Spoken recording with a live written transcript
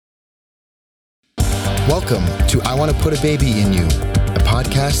Welcome to I Want to Put a Baby in You, a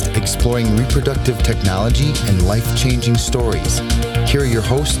podcast exploring reproductive technology and life-changing stories. Here are your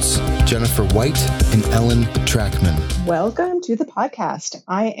hosts, Jennifer White and Ellen Trackman. Welcome to the podcast.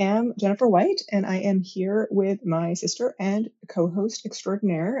 I am Jennifer White, and I am here with my sister and co-host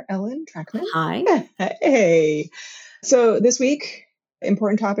extraordinaire, Ellen Trackman. Hi. Hey. So this week,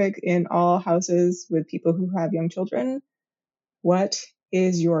 important topic in all houses with people who have young children. What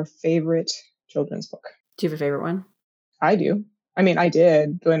is your favorite children's book? Do you have a favorite one? I do. I mean, I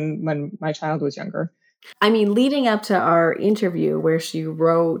did when my child was younger. I mean, leading up to our interview where she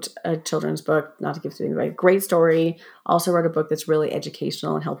wrote a children's book, not to give to anybody, great story, also wrote a book that's really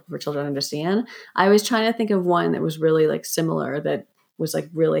educational and helpful for children to understand. I was trying to think of one that was really like similar, that was like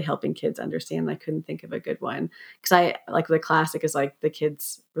really helping kids understand. I couldn't think of a good one because I like the classic is like the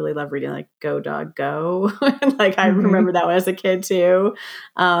kids really love reading like Go Dog Go. Like I remember that one as a kid too.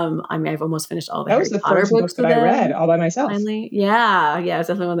 I mean, I've almost finished all the Harry Potter first books that I read all by myself. Finally. Yeah. It's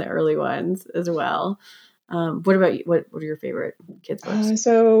definitely one of the early ones as well. What about you? What are your favorite kids books?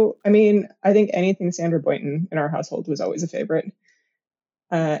 So, I mean, I think anything Sandra Boynton in our household was always a favorite.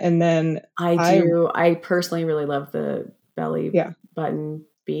 And then I personally really love the Belly Button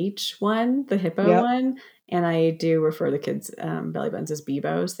Beach one, the hippo one. And I do refer the kids' belly buttons as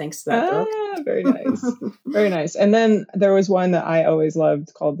Bebos, thanks to that book. Very nice. Very nice. And then there was one that I always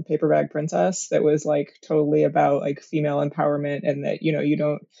loved called The Paper Bag Princess that was like totally about like female empowerment and that, you know,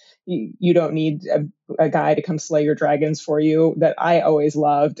 you don't need a guy to come slay your dragons for you, that I always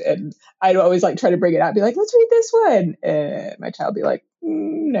loved. And I'd always like try to bring it out, be like, let's read this one. And my child would be like,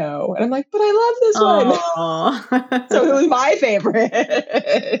 no. And I'm like, but I love this one. So it was my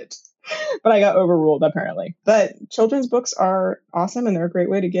favorite. But I got overruled apparently. But children's books are awesome and they're a great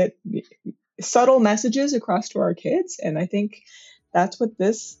way to get subtle messages across to our kids. And I think that's what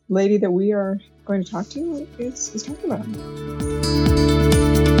this lady that we are going to talk to is talking about.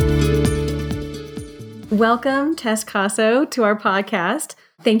 Welcome, Tess Casso, to our podcast.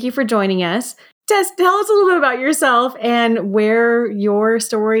 Thank you for joining us. Tess, tell us a little bit about yourself and where your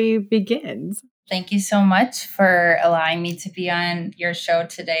story begins. Thank you so much for allowing me to be on your show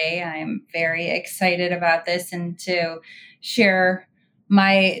today. I'm very excited about this and to share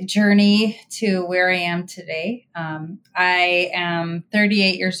my journey to where I am today. I am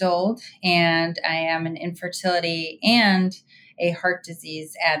 38 years old and I am an infertility and a heart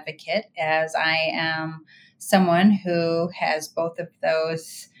disease advocate, as I am someone who has both of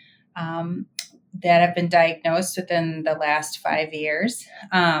those that have been diagnosed within the last 5 years.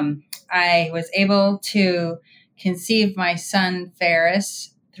 I was able to conceive my son,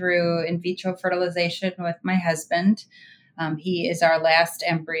 Ferris, through in vitro fertilization with my husband. He is our last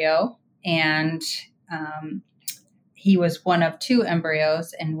embryo, and he was one of two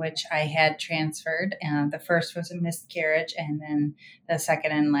embryos in which I had transferred. The first was a miscarriage, and then the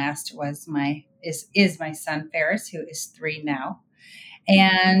second and last was my son, Ferris, who is 3 now.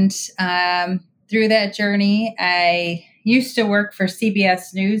 And through that journey, I used to work for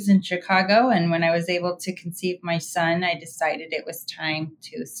CBS News in Chicago. And when I was able to conceive my son, I decided it was time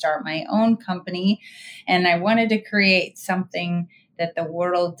to start my own company. And I wanted to create something that the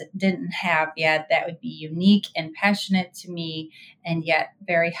world didn't have yet that would be unique and passionate to me, and yet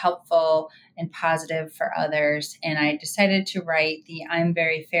very helpful and positive for others. And I decided to write the I'm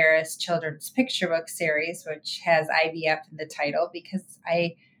Very Ferris children's picture book series, which has IVF in the title, because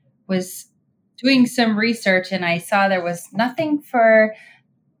I was doing some research and I saw there was nothing for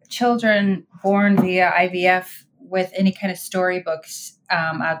children born via IVF with any kind of storybooks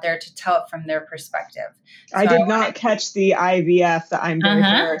out there to tell it from their perspective. So I did not catch the IVF, the I'm Very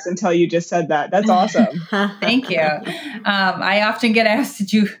Ferris, until you just said that. That's awesome. Thank you. I often get asked,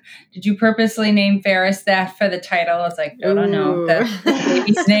 did you purposely name Ferris that for the title? I was like, no. The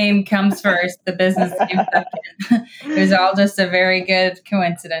baby's name comes first, the business name second. It was all just a very good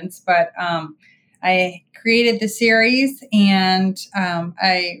coincidence. But I created the series, and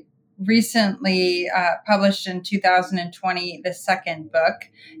I recently published in 2020 the second book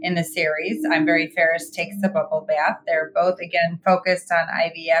in the series, I'm Very Ferris Takes the Bubble Bath. They're both, again, focused on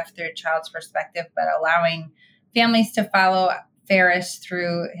IVF through a child's perspective, but allowing families to follow Ferris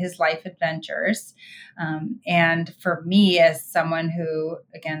through his life adventures. And for me, as someone who,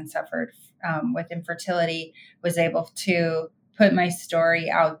 again, suffered with infertility, was able to put my story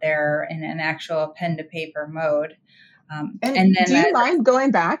out there in an actual pen to paper mode. And then do you mind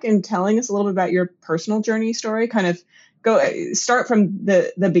going back and telling us a little bit about your personal journey story? Kind of start from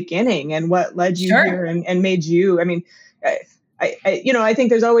the beginning and what led you here and made you. I mean, I think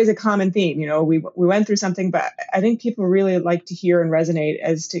there's always a common theme. We went through something, but I think people really like to hear and resonate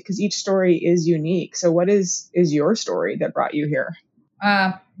because each story is unique. So what is your story that brought you here?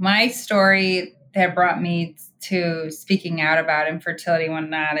 My story that brought me to speaking out about infertility when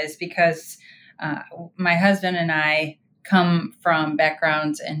not is because my husband and I come from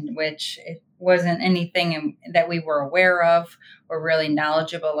backgrounds in which it wasn't anything that we were aware of or really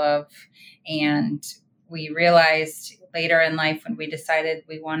knowledgeable of. And we realized later in life when we decided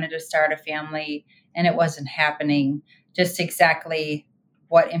we wanted to start a family and it wasn't happening, just exactly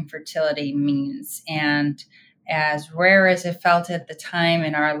what infertility means. And as rare as it felt at the time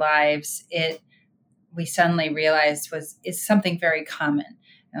in our lives, we suddenly realized is something very common.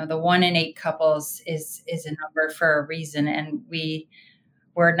 The 1 in 8 couples is a number for a reason. And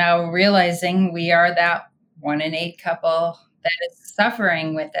we're now realizing we are that 1 in 8 couple that is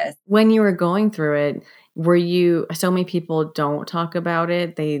suffering with this. When you were going through it, so many people don't talk about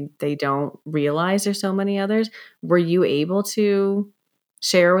it. They don't realize there's so many others. Were you able to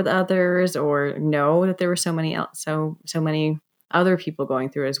share with others or know that there were so many other people going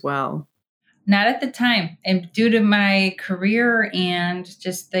through as well? Not at the time. And due to my career and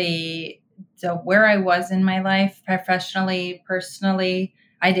just where I was in my life, professionally, personally,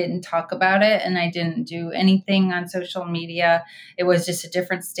 I didn't talk about it and I didn't do anything on social media. It was just a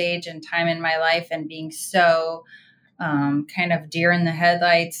different stage and time in my life, and being so kind of deer in the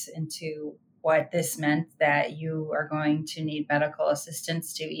headlights into what this meant, that you are going to need medical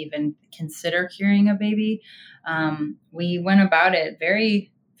assistance to even consider curing a baby. We went about it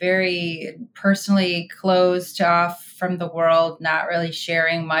very, very personally, closed off from the world, not really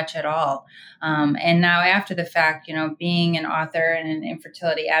sharing much at all. And now after the fact, being an author and an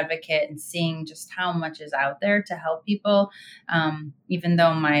infertility advocate and seeing just how much is out there to help people, even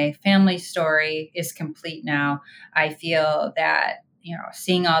though my family story is complete now, I feel that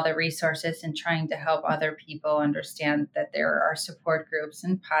seeing all the resources and trying to help other people understand that there are support groups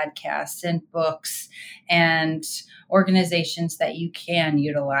and podcasts and books and organizations that you can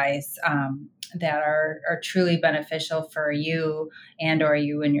utilize that are truly beneficial for you or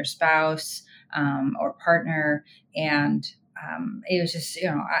you and your spouse or partner. And it was just,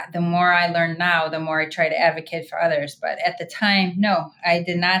 the more I learn now, the more I try to advocate for others. But at the time, no, I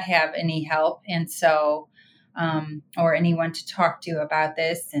did not have any help. And so or anyone to talk to about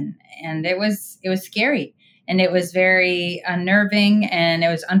this. And it was scary, and it was very unnerving, and it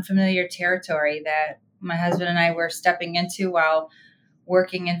was unfamiliar territory that my husband and I were stepping into while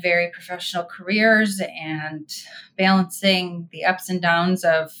working in very professional careers and balancing the ups and downs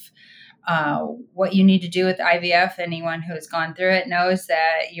of what you need to do with IVF. Anyone who has gone through it knows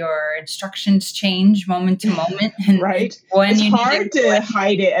that your instructions change moment to moment. And right. It's hard to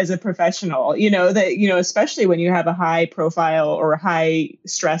hide it as a professional, especially when you have a high profile or a high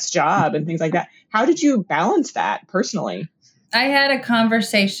stress job and things like that. How did you balance that personally? I had a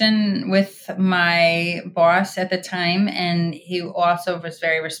conversation with my boss at the time, and he also was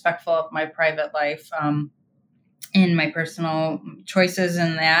very respectful of my private life. In my personal choices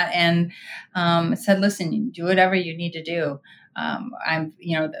and that, and said, listen, you do whatever you need to do.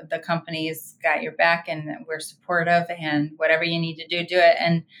 The company's got your back and we're supportive, and whatever you need to do it.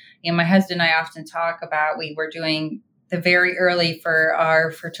 And, my husband and I often talk about, we were doing the very early for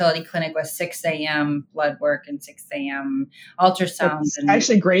our fertility clinic was 6 a.m. blood work and 6 a.m. ultrasounds. It's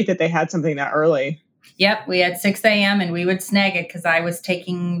actually great that they had something that early. Yep. We had 6 a.m. and we would snag it because I was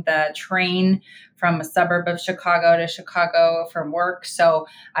taking the train from a suburb of Chicago to Chicago from work. So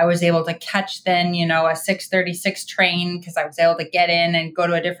I was able to catch then, a 6:36 train because I was able to get in and go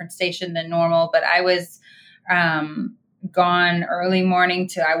to a different station than normal. But I was gone early morning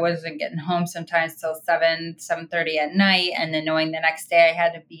I wasn't getting home sometimes till 7:30 at night. And then knowing the next day I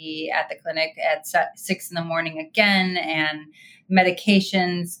had to be at the clinic at 6 a.m. again, and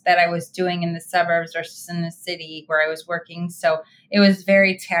medications that I was doing in the suburbs versus in the city where I was working. So it was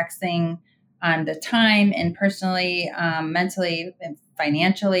very taxing on the time and personally, mentally and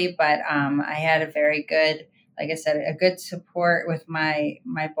financially. But I had a very good, like I said, a good support with my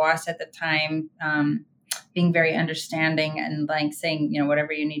boss at the time, being very understanding and like saying,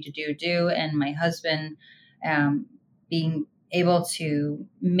 whatever you need to do. And my husband being able to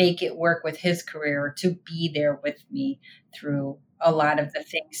make it work with his career, to be there with me through a lot of the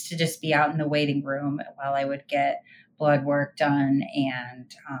things, to just be out in the waiting room while I would get blood work done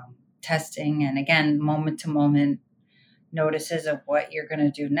and testing. And again, moment to moment notices of what you're going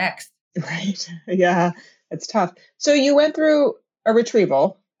to do next. Right. Yeah, it's tough. So you went through a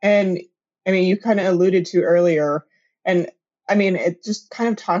retrieval, and you kind of alluded to earlier, and it just kind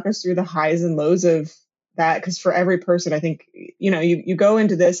of talk us through the highs and lows of that, because for every person, I think, you go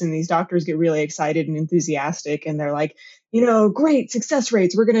into this and these doctors get really excited and enthusiastic and they're like, great success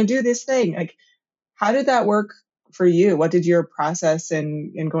rates, we're going to do this thing. Like, how did that work for you? What did your process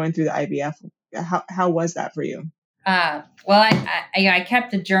in going through the IVF, how was that for you? Well, I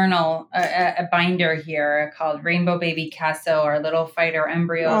kept a journal, a binder here called Rainbow Baby Casso, our little fighter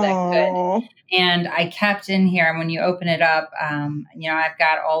embryo that could. And I kept in here, and when you open it up, I've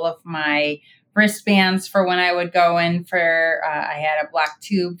got all of my wristbands for when I would go in for, I had a black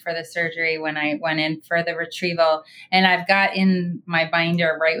tube for the surgery when I went in for the retrieval. And I've got in my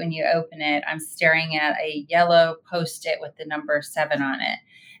binder, right when you open it, I'm staring at a yellow Post-it with the number 7 on it.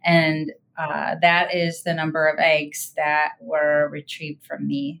 And that is the number of eggs that were retrieved from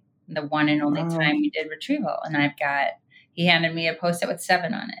me, the one and only time we did retrieval. And he handed me a Post-it with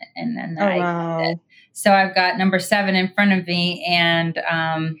 7 on it. And then did. So I've got number 7 in front of me, and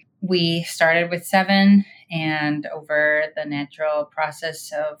we started with 7, and over the natural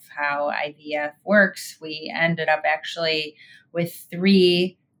process of how IVF works, we ended up actually with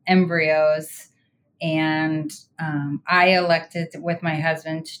 3 embryos. And I elected with my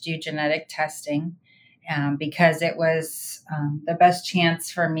husband to do genetic testing because it was the best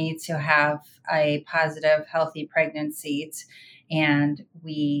chance for me to have a positive, healthy pregnancy. And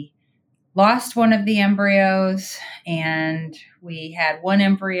we lost one of the embryos, and we had one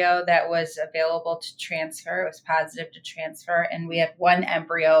embryo that was available to transfer. It was positive to transfer. And we had one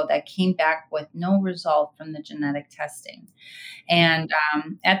embryo that came back with no result from the genetic testing. And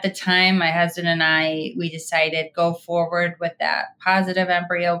at the time, my husband and we decided go forward with that positive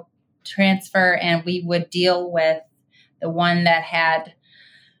embryo transfer, and we would deal with the one that had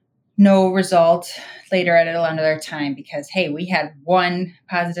no result later at another time, because, hey, we had one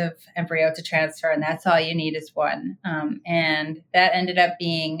positive embryo to transfer, and that's all you need is one. And that ended up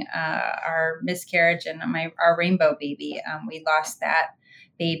being our miscarriage and our rainbow baby. We lost that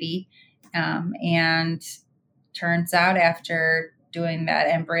baby. And turns out after doing that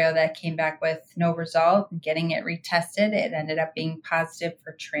embryo that came back with no result and getting it retested, it ended up being positive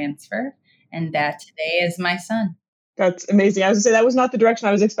for transfer. And that today is my son. That's amazing. I was going to say that was not the direction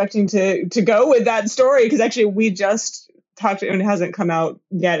I was expecting to go with that story, because actually we just talked, and it hasn't come out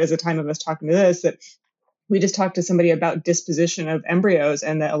yet as the time of us talking to this, that we just talked to somebody about disposition of embryos,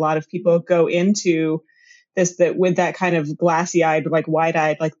 and that a lot of people go into this that with that kind of glassy-eyed, like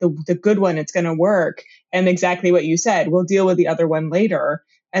wide-eyed, like the good one, it's going to work. And exactly what you said, we'll deal with the other one later.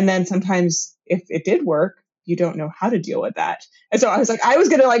 And then sometimes if it did work, you don't know how to deal with that. And so I was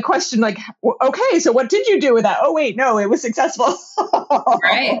going to question, okay, so what did you do with that? Oh, wait, no, it was successful.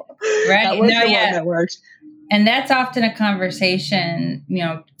 Right. That was the one that worked. And that's often a conversation,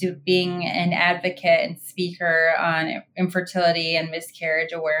 being an advocate and speaker on infertility and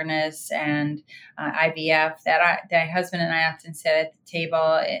miscarriage awareness and IVF, that my husband and I often sit at the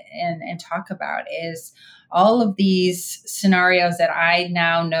table and talk about is all of these scenarios that I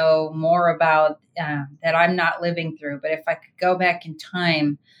now know more about that I'm not living through. But if I could go back in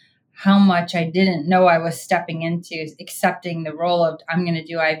time, how much I didn't know I was stepping into accepting the role of I'm going to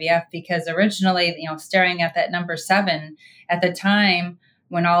do IVF, because originally, staring at that number 7 at the time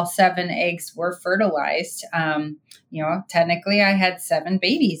when all 7 eggs were fertilized, technically I had 7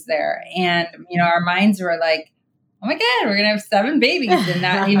 babies there. And, our minds were like, oh my God, we're going to have 7 babies, and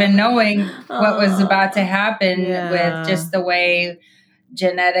not even knowing what was about to happen with just the way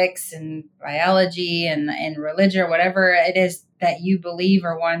genetics and biology and religion, or whatever it is that you believe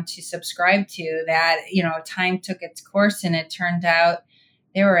or want to subscribe to, that, time took its course, and it turned out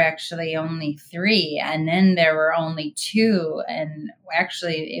there were actually only 3, and then there were only 2. And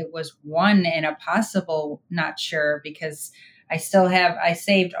actually it was 1 in a possible, not sure, because I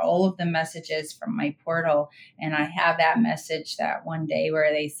saved all of the messages from my portal. And I have that message that one day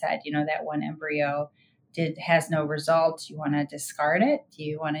where they said, that one embryo has no results. Do you want to discard it? Do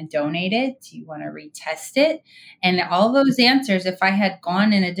you want to donate it? Do you want to retest it? And all those answers, if I had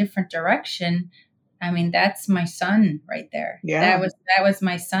gone in a different direction, I mean, that's my son right there. Yeah. That was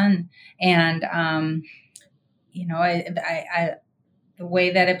my son. And, the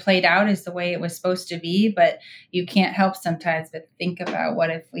way that it played out is the way it was supposed to be, but you can't help sometimes but think about, what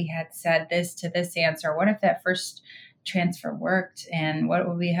if we had said this to this answer? What if that first transfer worked, and what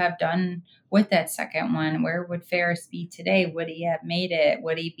would we have done with that second one? Where would Ferris be today? Would he have made it?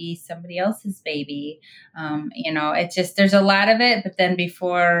 Would he be somebody else's baby? It's just, there's a lot of it, but then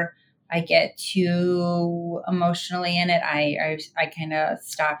before I get too emotionally in it, I kind of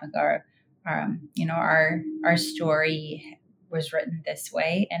stop and go, our story was written this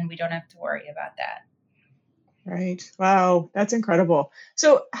way, and we don't have to worry about that. Right. Wow. That's incredible.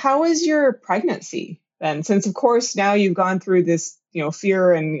 So how was your pregnancy? then, since of course now you've gone through this,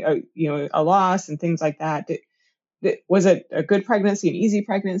 fear and, a loss and things like that. Was it a good pregnancy, an easy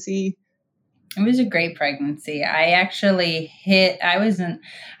pregnancy? It was a great pregnancy. I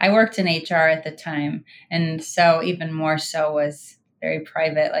worked in HR at the time. And so even more so was very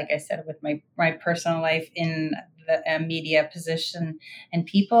private, like I said, with my personal life in the media position. And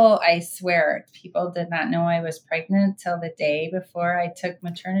I swear, people did not know I was pregnant till the day before I took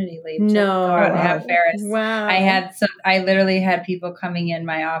maternity leave to go out and have Ferris. Wow. I literally had people coming in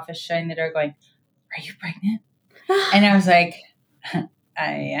my office showing the door going, "Are you pregnant?" And I was like,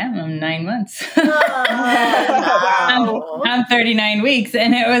 I am. I'm 9 months. I'm 39 weeks.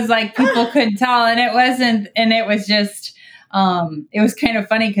 And it was like, people couldn't tell. And it wasn't, and it was just, it was kind of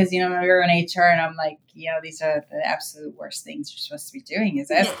funny because, we were in HR and I'm like, these are the absolute worst things you're supposed to be doing is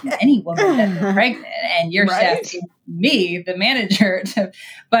asking any woman that they're pregnant, and you're asking me, the manager.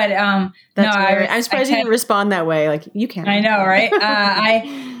 But I'm surprised you didn't respond that way. Like, you can't. I know, right? I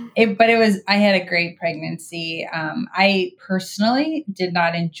had a great pregnancy. I personally did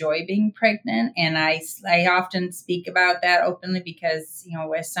not enjoy being pregnant. And I often speak about that openly because,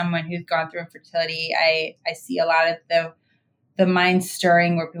 as someone who's gone through infertility, I see a lot of the mind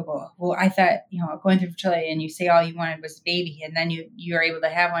stirring where people go, well, I thought, going through fertility and you say all you wanted was a baby and then you were able to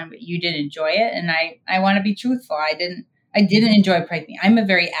have one, but you didn't enjoy it. And I want to be truthful. I didn't enjoy pregnancy. I'm a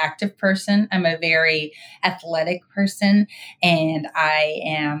very active person. I'm a very athletic person, and I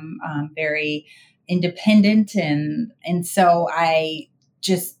am very independent. And so I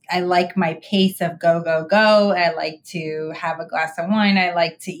like my pace of go, go, go. I like to have a glass of wine. I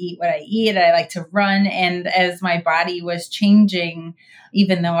like to eat what I eat. I like to run. And as my body was changing,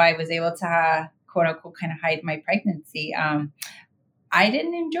 even though I was able to quote unquote kind of hide my pregnancy, I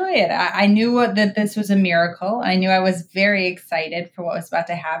didn't enjoy it. I knew that this was a miracle. I knew I was very excited for what was about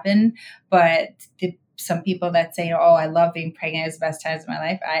to happen. But some people that say, oh, I love being pregnant, it's the best times of my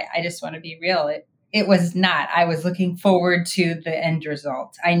life. I just want to be real. It was not. I was looking forward to the end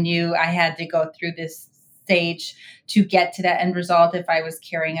result. I knew I had to go through this stage to get to that end result if I was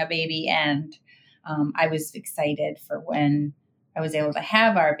carrying a baby. And I was excited for when I was able to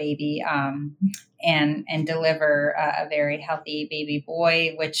have our baby and deliver a very healthy baby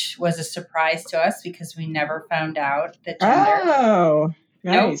boy, which was a surprise to us because we never found out the gender. Oh,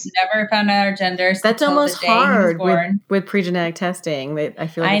 nice. Nope, never found out our gender. That's almost hard with pre-genetic testing. I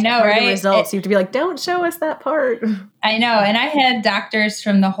feel like the results you have to be like, don't show us that part. I know. And I had doctors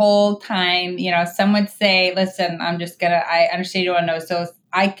from the whole time, some would say, listen, I understand you don't know. So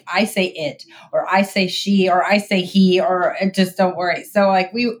I say it, or I say she, or I say he, or just don't worry. So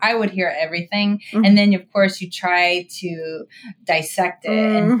I would hear everything. Mm-hmm. And then of course you try to dissect it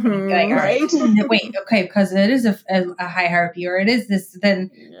and think like, all right, wait, okay, because it is a high heartbeat, or it is this, then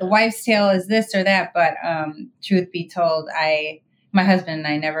the wife's tale is this or that. But truth be told, my husband and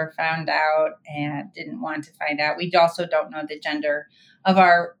I never found out and didn't want to find out. We also don't know the gender of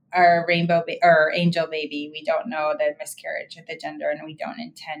our rainbow or angel baby. We don't know the miscarriage of the gender, and we don't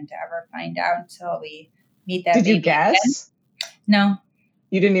intend to ever find out until we meet that baby. Did you guess? Again. No.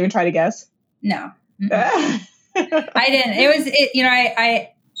 You didn't even try to guess? No. I didn't.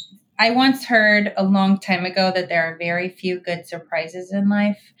 I once heard a long time ago that there are very few good surprises in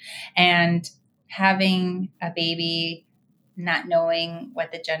life, and having a baby, not knowing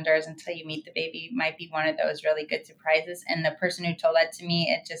what the gender is until you meet the baby might be one of those really good surprises. And the person who told that to me,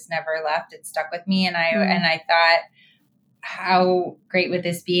 it just never left. It stuck with me. And I thought, how great would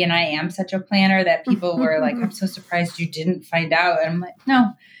this be? And I am such a planner that people were like, I'm so surprised you didn't find out. And I'm like,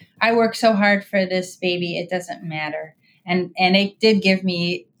 no, I worked so hard for this baby. It doesn't matter. And it did give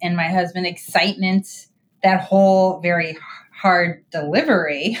me and my husband excitement, that whole very hard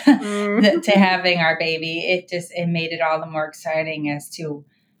delivery to having our baby. It made it all the more exciting as to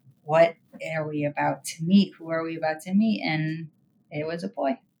what are we about to meet? Who are we about to meet? And it was a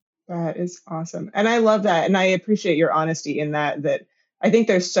boy. That is awesome. And I love that. And I appreciate your honesty in that I think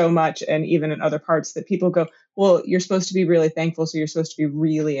there's so much, and even in other parts, that people go, well, you're supposed to be really thankful. So you're supposed to be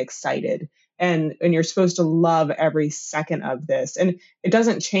really excited. And you're supposed to love every second of this. And it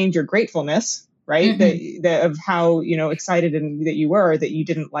doesn't change your gratefulness, right? Mm-hmm. Of how, excited and that you were that you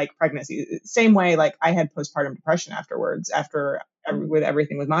didn't like pregnancy. Same way, like I had postpartum depression afterwards, with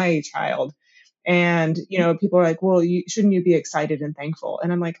everything with my child. And, people are like, well, shouldn't you be excited and thankful?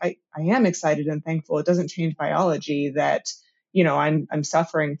 And I'm like, I am excited and thankful. It doesn't change biology that, I'm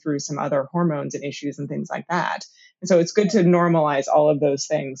suffering through some other hormones and issues and things like that. And so it's good to normalize all of those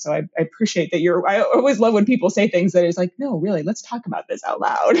things. So I appreciate that I always love when people say things that is like, no, really, let's talk about this out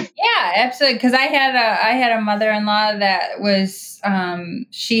loud. Yeah, absolutely. Because I had a mother-in-law that was,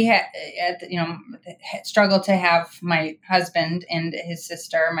 she had struggled to have my husband and his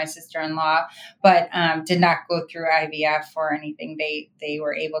sister, my sister-in-law, but did not go through IVF or anything. They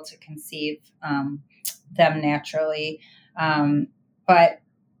were able to conceive them naturally. But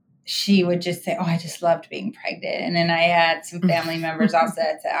she would just say, oh, I just loved being pregnant. And then I had some family members also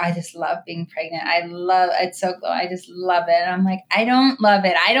that said, I just love being pregnant. It's so cool. I just love it. And I'm like, I don't love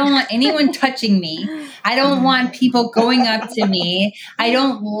it. I don't want anyone touching me. I don't want people going up to me. I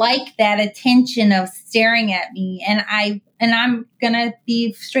don't like that attention of staring at me. And I'm going to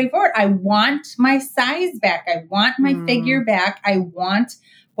be straightforward. I want my size back. I want my figure back. I want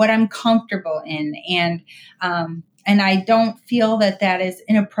what I'm comfortable in. And I don't feel that is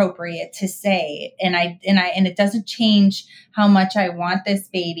inappropriate to say. And it doesn't change how much I want this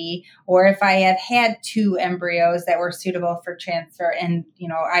baby, or if I had 2 embryos that were suitable for transfer and,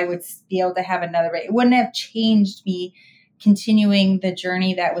 I would be able to have another baby. It wouldn't have changed me continuing the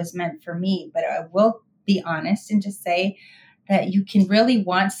journey that was meant for me. But I will be honest and just say that you can really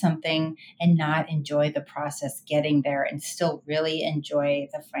want something and not enjoy the process getting there and still really enjoy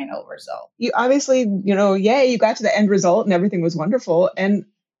the final result. You obviously, you got to the end result and everything was wonderful. And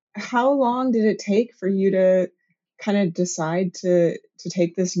how long did it take for you to kind of decide to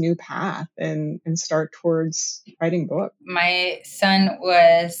take this new path and start towards writing books? My son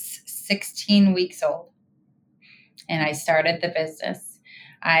was 16 weeks old and I started the business.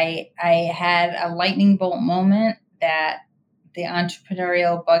 I had a lightning bolt moment that the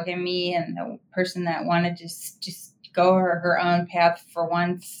entrepreneurial bug in me and the person that wanted to just go her own path for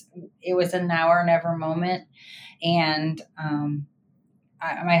once, it was a now or never moment. And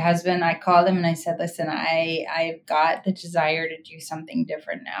my husband, I called him and I said, listen, I've got the desire to do something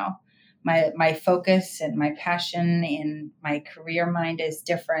different now. My focus and my passion and my career mind is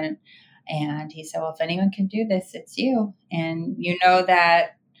different. And he said, well, if anyone can do this, it's you. And you know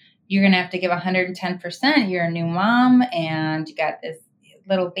that you're going to have to give 110%. You're a new mom and you got this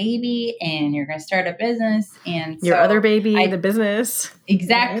little baby and you're going to start a business. And your other baby, the business.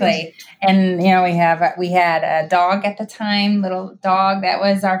 Exactly. And, we had a dog at the time, little dog that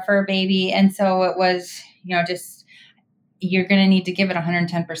was our fur baby. And so it was, just, you're going to need to give it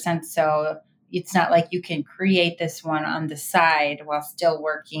 110%. So it's not like you can create this one on the side while still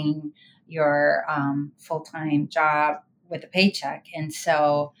working your full-time job with a paycheck. And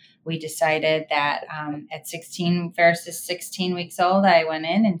so we decided that at 16, Ferris is 16 weeks old, I went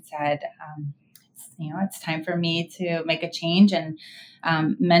in and said, it's time for me to make a change, and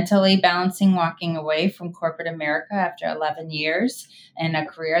mentally balancing walking away from corporate America after 11 years and a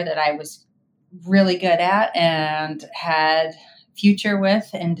career that I was really good at and had future with,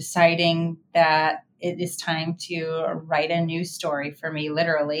 and deciding that it is time to write a new story for me,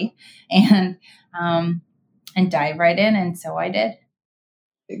 literally, and dive right in. And so I did.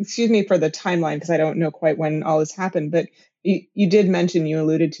 Excuse me for the timeline, because I don't know quite when all this happened, but you did mention, you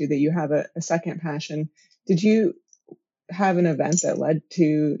alluded to that you have a second passion. Did you have an event that led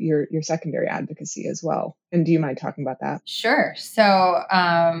to your secondary advocacy as well? And do you mind talking about that? Sure. So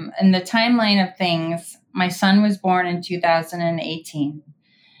in the timeline of things, my son was born in 2018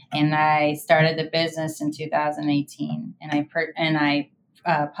 and I started the business in 2018, and I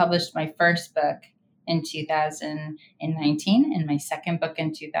published my first book in 2019 and my second book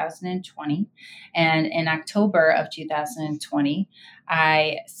in 2020. And in October of 2020,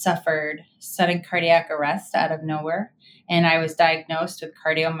 I suffered sudden cardiac arrest out of nowhere. And I was diagnosed with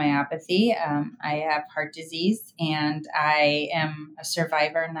cardiomyopathy. I have heart disease, and I am a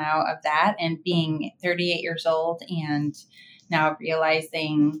survivor now of that. And being 38 years old and now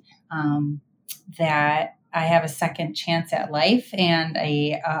realizing that I have a second chance at life and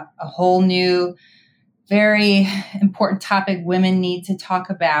a whole new, very important topic women need to talk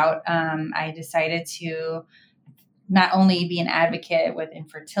about. I decided to not only be an advocate with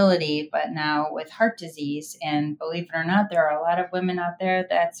infertility, but now with heart disease. And believe it or not, there are a lot of women out there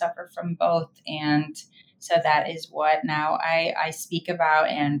that suffer from both. And so that is what now I speak about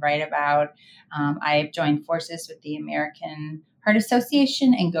and write about. I've joined forces with the American Heart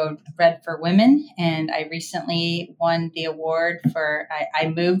Association and Go Red for Women. And I recently won the award for, I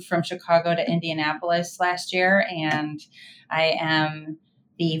moved from Chicago to Indianapolis last year, and I am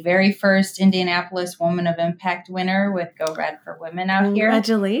the very first Indianapolis Woman of Impact winner with Go Red for Women out here.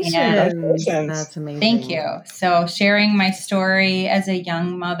 Congratulations. That's amazing. Thank you. So sharing my story as a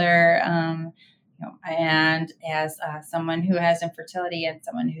young mother, and as someone who has infertility and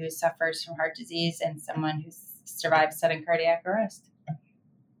someone who suffers from heart disease and someone who's survived sudden cardiac arrest.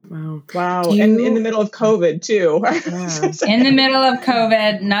 Wow. And in the middle of COVID too. Yeah. In the middle of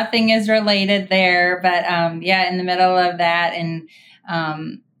COVID, nothing is related there, but in the middle of that, and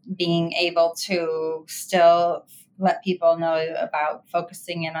being able to still let people know about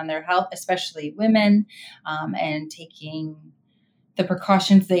focusing in on their health, especially women, and taking the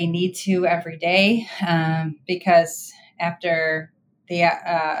precautions they need to every day, because after the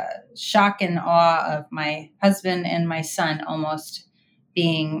shock and awe of my husband and my son almost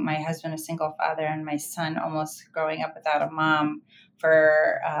being, my husband a single father and my son almost growing up without a mom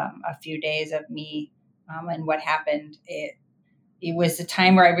for a few days of me and what happened, it was a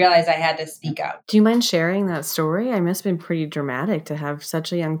time where I realized I had to speak up. Do you mind sharing that story? I must have been pretty dramatic to have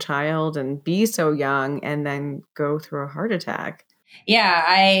such a young child and be so young and then go through a heart attack.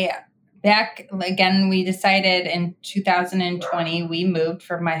 Yeah, we decided in 2020, we moved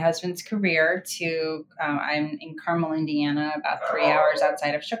for my husband's career to, I'm in Carmel, Indiana, about 3 hours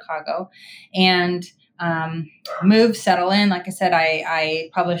outside of Chicago, and settle in. Like I said, I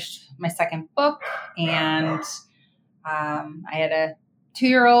published my second book, and I had a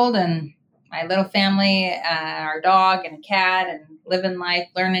 2-year-old and my little family, our dog and a cat, and living life,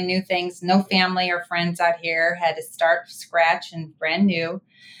 learning new things. No family or friends out here, had to start from scratch and brand new.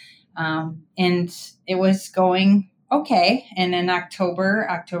 And it was going okay. And in October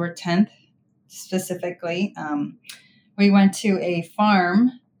 10th, specifically, we went to a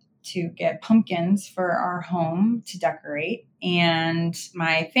farm to get pumpkins for our home to decorate. And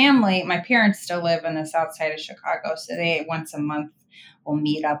my parents still live on the south side of Chicago. So they, once a month, will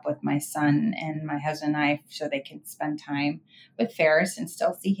meet up with my son and my husband and I so they can spend time with Ferris and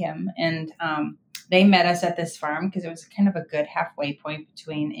still see him. And they met us at this farm because it was kind of a good halfway point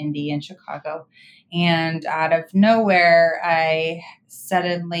between Indy and Chicago. And out of nowhere, I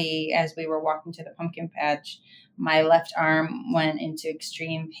suddenly, as we were walking to the pumpkin patch, my left arm went into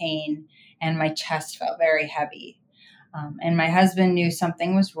extreme pain and my chest felt very heavy. And my husband knew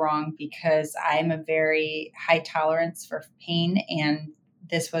something was wrong because I'm a very high tolerance for pain. And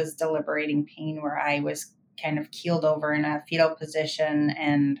this was deliberating pain where I was kind of keeled over in a fetal position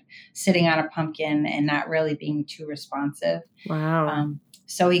and sitting on a pumpkin and not really being too responsive. Wow.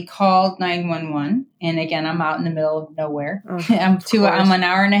 So he called 911. And again, I'm out in the middle of nowhere. Oh, I'm an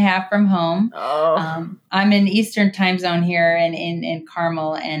hour and a half from home. Oh. I'm in Eastern time zone here in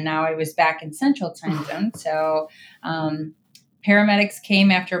Carmel. And now I was back in Central time zone. So paramedics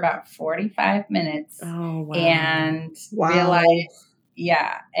came after about 45 minutes. Oh, wow.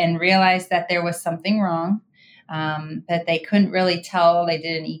 And realized that there was something wrong. That they couldn't really tell. They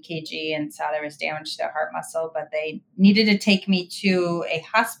did an EKG and saw there was damage to the heart muscle, but they needed to take me to a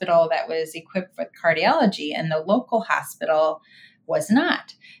hospital that was equipped with cardiology, and the local hospital was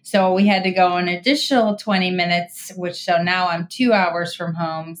not. So we had to go an additional 20 minutes, so now I'm 2 hours from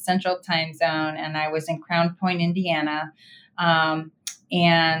home, Central time zone, and I was in Crown Point, Indiana,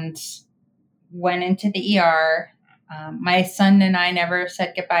 and went into the ER. My son and I never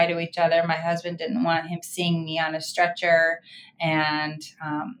said goodbye to each other. My husband didn't want him seeing me on a stretcher. And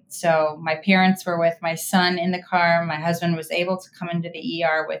so my parents were with my son in the car. My husband was able to come into the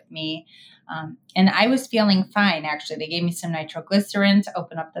ER with me. And I was feeling fine, actually. They gave me some nitroglycerin to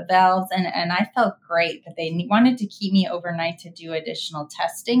open up the valves. And I felt great, but they wanted to keep me overnight to do additional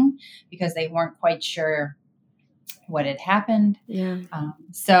testing because they weren't quite sure what had happened. Yeah.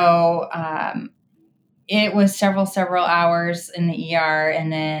 It was several hours in the ER,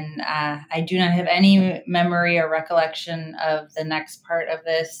 and then I do not have any memory or recollection of the next part of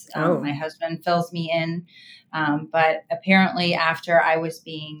this. My husband fills me in, but apparently after I was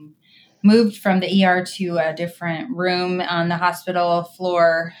being moved from the ER to a different room on the hospital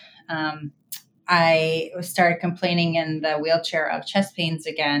floor, I started complaining in the wheelchair of chest pains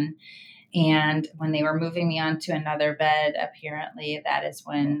again. And when they were moving me onto another bed, apparently that is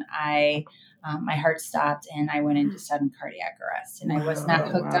when my heart stopped and I went into sudden cardiac arrest. And I was not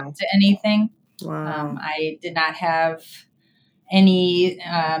hooked up to anything. Wow. I did not have any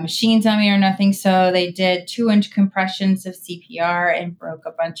machines on me or nothing. So they did 2-inch compressions of CPR and broke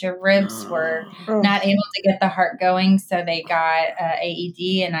a bunch of ribs. Were not able to get the heart going. So they got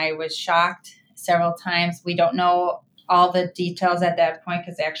AED, and I was shocked several times. We don't know all the details at that point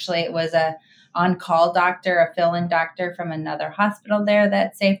because actually it was a on-call doctor, a fill-in doctor from another hospital there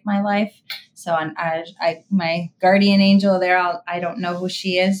that saved my life. So my guardian angel there, I don't know who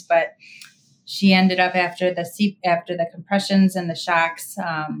she is, but she ended up after the compressions and the shocks,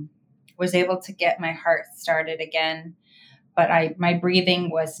 was able to get my heart started again. But my breathing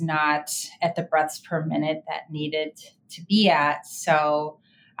was not at the breaths per minute that needed to be at. So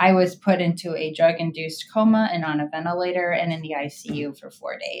I was put into a drug-induced coma and on a ventilator and in the ICU for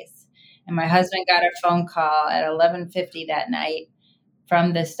 4 days. And my husband got a phone call at 11:50 that night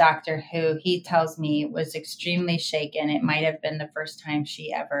from this doctor who he tells me was extremely shaken. It might have been the first time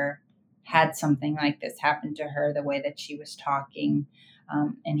she ever had something like this happen to her, the way that she was talking.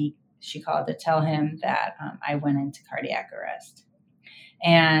 And she called to tell him that I went into cardiac arrest.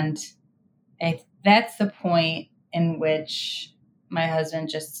 And that's the point in which my husband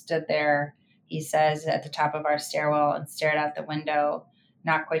just stood there, he says, at the top of our stairwell and stared out the window,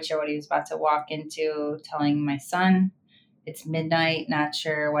 not quite sure what he was about to walk into, telling my son it's midnight, not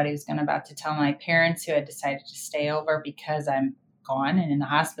sure what he was about to tell my parents, who had decided to stay over because I'm gone and in the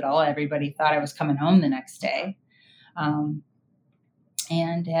hospital. Everybody thought I was coming home the next day. And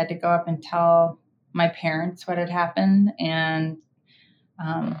I had to go up and tell my parents what had happened. And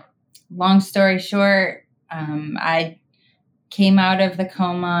long story short, I came out of the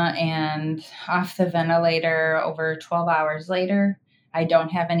coma and off the ventilator over 12 hours later. I don't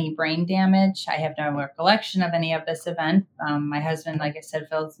have any brain damage. I have no recollection of any of this event. My husband, like I said,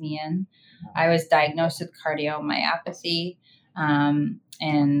 fills me in. I was diagnosed with cardiomyopathy.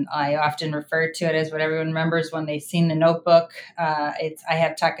 And I often refer to it as what everyone remembers when they've seen The Notebook. I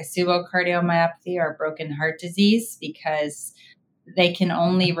have Takotsubo cardiomyopathy, or broken heart disease, because they can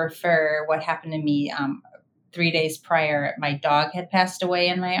only refer what happened to me 3 days prior. My dog had passed away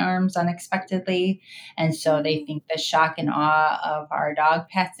in my arms unexpectedly. And so they think the shock and awe of our dog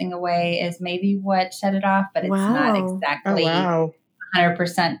passing away is maybe what set it off, but it's not exactly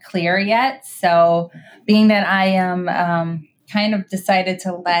 100% clear yet. So being that I am kind of decided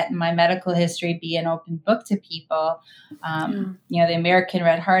to let my medical history be an open book to people, the American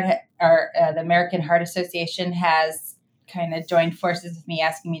the American Heart Association has kind of joined forces with me,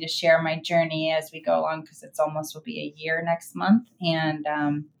 asking me to share my journey as we go along, because it's almost will be a year next month. And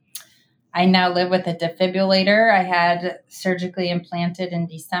I now live with a defibrillator. I had surgically implanted in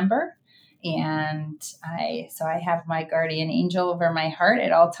December. And I have my guardian angel over my heart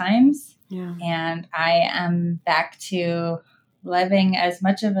at all times. Yeah. And I am back to living as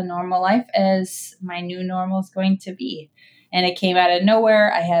much of a normal life as my new normal is going to be. And it came out of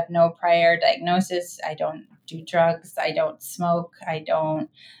nowhere. I have no prior diagnosis. I don't do drugs. I don't smoke.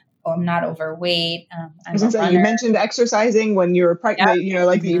 I'm not overweight. You mentioned exercising when you were pregnant,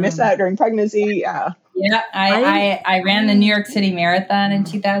 you missed that during pregnancy. Yeah. Yeah. I ran the New York City Marathon in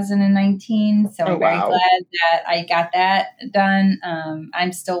 2019. So I'm very glad that I got that done.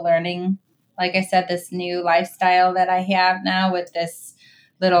 I'm still learning, like I said, this new lifestyle that I have now with this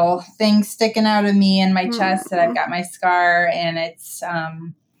little thing sticking out of me in my chest that I've got my scar. And it's,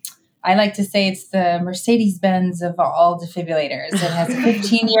 I like to say it's the Mercedes-Benz of all defibrillators. It has a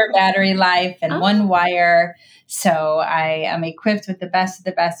 15-year battery life and one wire. So I am equipped with the best of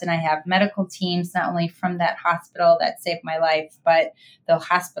the best. And I have medical teams, not only from that hospital that saved my life, but the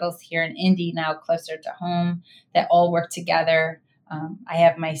hospitals here in Indy, now closer to home, that all work together. I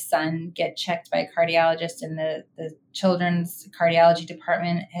have my son get checked by a cardiologist, and the children's cardiology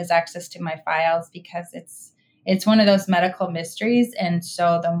department has access to my files, because it's one of those medical mysteries. And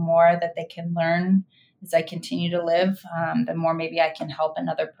so the more that they can learn as I continue to live, the more maybe I can help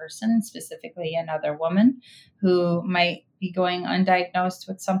another person, specifically another woman who might be going undiagnosed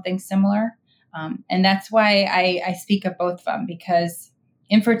with something similar. And that's why I speak of both of them, because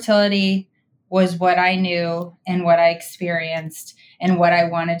infertility was what I knew and what I experienced and what I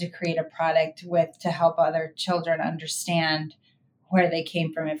wanted to create a product with, to help other children understand where they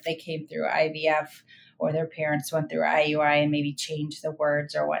came from, if they came through IVF or their parents went through IUI and maybe changed the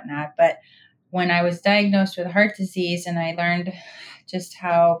words or whatnot. But when I was diagnosed with heart disease and I learned just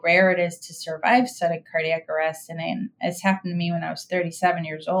how rare it is to survive sudden cardiac arrest, and it's happened to me when I was 37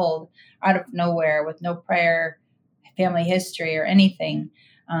 years old, out of nowhere with no prior family history or anything,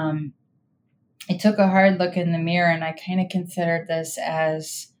 I took a hard look in the mirror, and I kind of considered this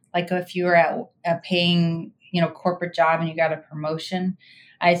as like if you were at a paying, corporate job and you got a promotion.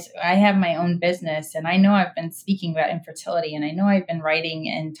 I have my own business, and I know I've been speaking about infertility, and I know I've been writing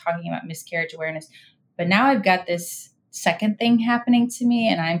and talking about miscarriage awareness, but now I've got this second thing happening to me,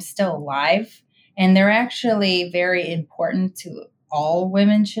 and I'm still alive. And they're actually very important to all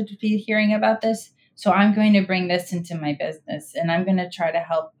women should be hearing about this. So I'm going to bring this into my business, and I'm going to try to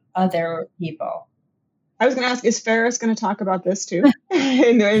help other people. I was going to ask, is Ferris going to talk about this too?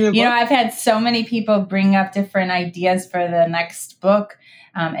 in the book? I've had so many people bring up different ideas for the next book.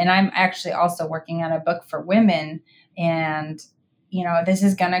 And I'm actually also working on a book for women. And, this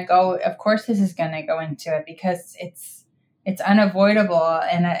is going to go, of course, this is going to go into it, because it's unavoidable.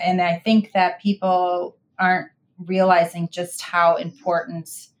 And I think that people aren't realizing just how important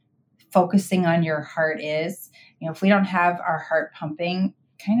focusing on your heart is. If we don't have our heart pumping,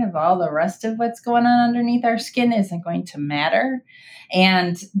 kind of all the rest of what's going on underneath our skin isn't going to matter.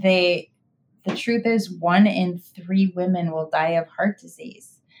 And the truth is 1 in 3 women will die of heart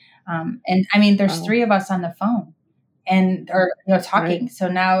disease. And I mean, there's 3 of us on the phone or talking. Right. So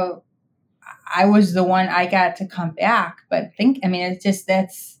now I was the one, I got to come back, but it's just,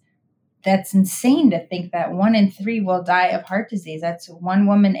 that's insane to think that 1 in 3 will die of heart disease. That's 1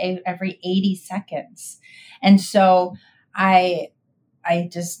 woman every 80 seconds. And so I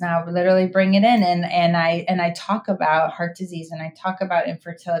just now literally bring it in and I talk about heart disease and I talk about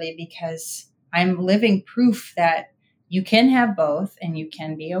infertility because I'm living proof that you can have both and you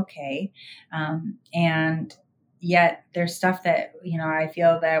can be okay. And yet there's stuff that, I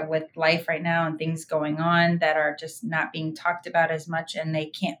feel that with life right now and things going on that are just not being talked about as much, and they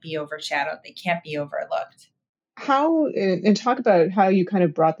can't be overshadowed. They can't be overlooked. And talk about how you kind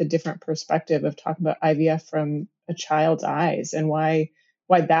of brought the different perspective of talking about IVF from a child's eyes and why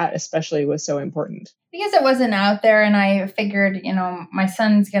that especially was so important. Because it wasn't out there, and I figured, my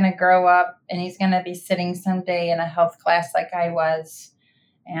son's going to grow up and he's going to be sitting someday in a health class like I was,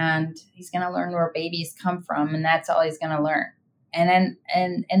 and he's going to learn where babies come from, and that's all he's going to learn. And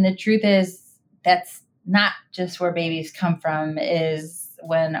the truth is, that's not just where babies come from, is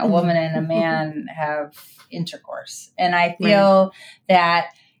when a woman and a man have intercourse. And I feel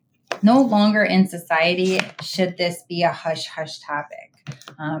that no longer in society should this be a hush-hush topic.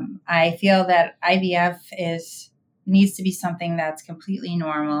 I feel that IVF needs to be something that's completely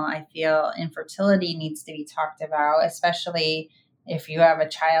normal. I feel infertility needs to be talked about, especially if you have a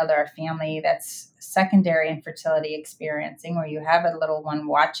child or a family that's secondary infertility experiencing, where you have a little one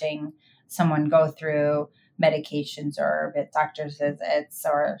watching someone go through medications or doctor's visits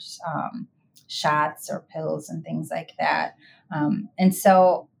or shots or pills and things like that. And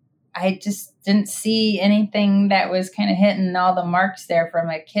so I just didn't see anything that was kind of hitting all the marks there from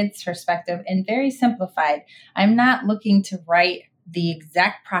a kid's perspective, and very simplified. I'm not looking to write the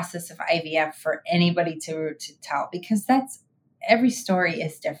exact process of IVF for anybody to tell, because every story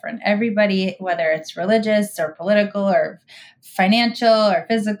is different. Everybody, whether it's religious or political or financial or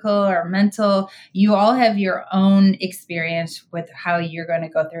physical or mental, you all have your own experience with how you're going to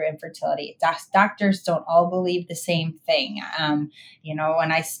go through infertility. Doctors don't all believe the same thing.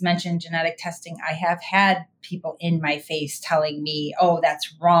 When I mentioned genetic testing, I have had people in my face telling me, oh,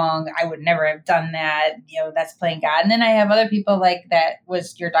 that's wrong. I would never have done that. That's playing God. And then I have other people like, that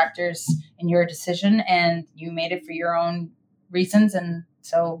was your doctor's and your decision, and you made it for your own reasons, and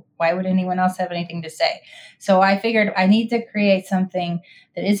so why would anyone else have anything to say? So I figured I need to create something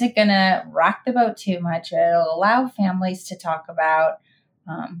that isn't going to rock the boat too much. It'll allow families to talk about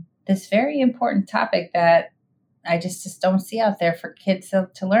this very important topic that I just don't see out there for kids to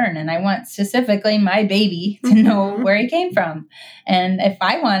learn. And I want specifically my baby to know where he came from. And if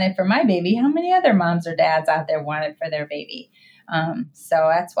I want it for my baby, how many other moms or dads out there want it for their baby? So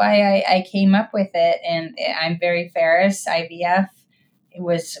that's why I came up with it. And I'm Very Ferris IVF. It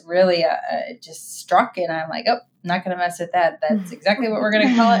was really it just struck, and I'm like, oh, I'm not going to mess with that. That's exactly what we're going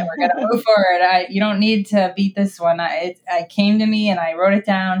to call it. We're going to move forward. You don't need to beat this one. I came to me and I wrote it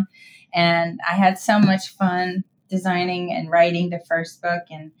down, and I had so much fun designing and writing the first book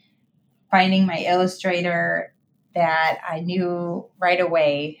and finding my illustrator that I knew right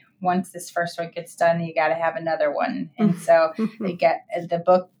away, once this first one gets done, you got to have another one. And so I get the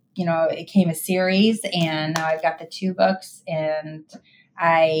book, it came a series, and now I've got the 2 books, and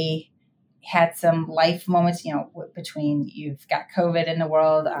I had some life moments, between you've got COVID in the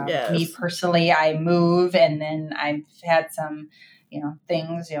world. Yes. Me personally, I move, and then I've had some,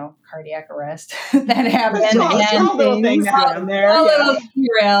 things, cardiac arrest that happened. All little things happen there. All little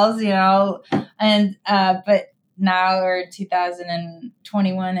derails, and, but now we're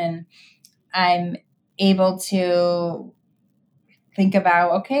 2021, and I'm able to think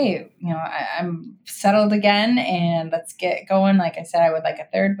about, okay, I'm settled again, and let's get going. Like I said, I would like a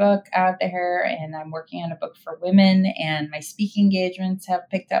 3rd book out there, and I'm working on a book for women, and my speaking engagements have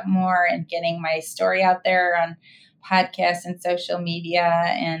picked up more, and getting my story out there on podcasts and social media,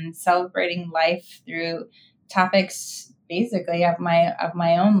 and celebrating life through topics basically of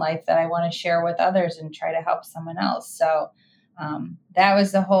my own life that I want to share with others and try to help someone else. So that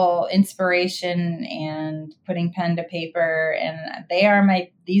was the whole inspiration, and putting pen to paper. And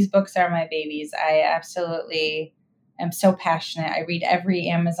these books are my babies. I absolutely am so passionate. I read every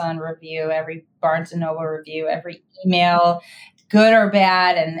Amazon review, every Barnes & Noble review, every email good or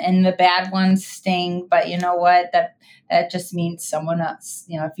bad, and the bad ones sting. But you know what? That just means someone else.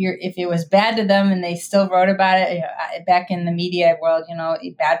 If it was bad to them and they still wrote about it, back in the media world,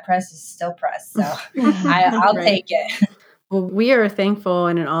 bad press is still press. So I'll Right. take it. Well, we are thankful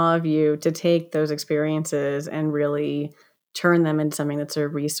and in awe of you to take those experiences and really turn them into something that's a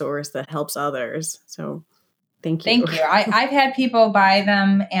resource that helps others. So thank you. Thank you. I've had people buy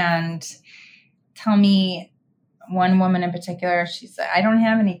them and tell me, one woman in particular, she said, I don't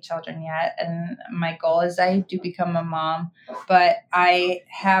have any children yet. And my goal is I do become a mom, but I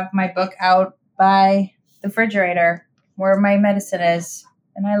have my book out by the refrigerator where my medicine is.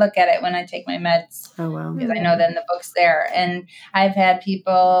 And I look at it when I take my meds. Oh, wow. Because I know then the book's there. And I've had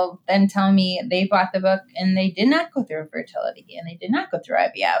people then tell me they bought the book and they did not go through fertility and they did not go through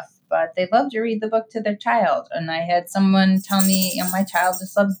IVF, but they love to read the book to their child. And I had someone tell me, my child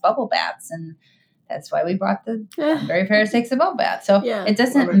just loves bubble baths. And that's why we brought the Very Fair Takes a Bubble Bath. So it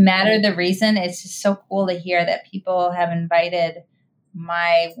doesn't matter the reason. It's just so cool to hear that people have invited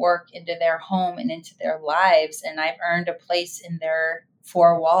my work into their home and into their lives. And I've earned a place in their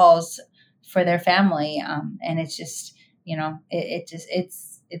four walls for their family. And it's just,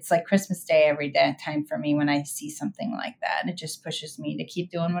 it's like Christmas Day every time for me when I see something like that. And it just pushes me to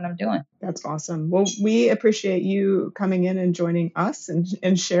keep doing what I'm doing. That's awesome. Well, we appreciate you coming in and joining us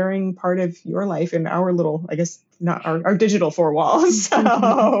and sharing part of your life in our little, I guess, not our digital four walls.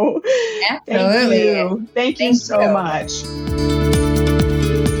 So absolutely. Thank you so much.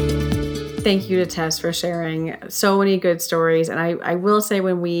 Thank you to Tess for sharing so many good stories. And I will say,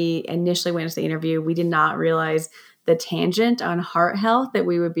 when we initially went into the interview, we did not realize the tangent on heart health that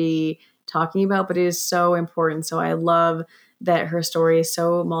we would be talking about, but it is so important. So I love that her story is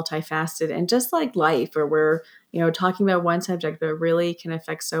so multifaceted, and just like life, where we're, talking about one subject, but really can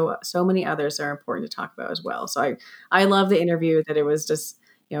affect so many others that are important to talk about as well. So I love the interview, that it was just,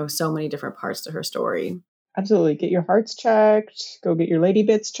 so many different parts to her story. Absolutely. Get your hearts checked. Go get your lady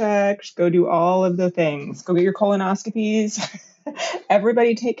bits checked. Go do all of the things. Go get your colonoscopies.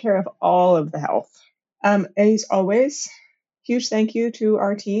 Everybody take care of all of the health. As always, huge thank you to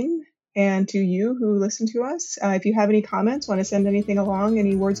our team and to you who listen to us. If you have any comments, want to send anything along,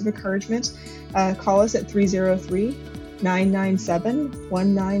 any words of encouragement, call us at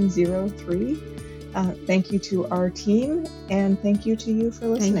 303-997-1903. Thank you to our team, and thank you to you for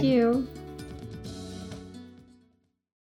listening. Thank you.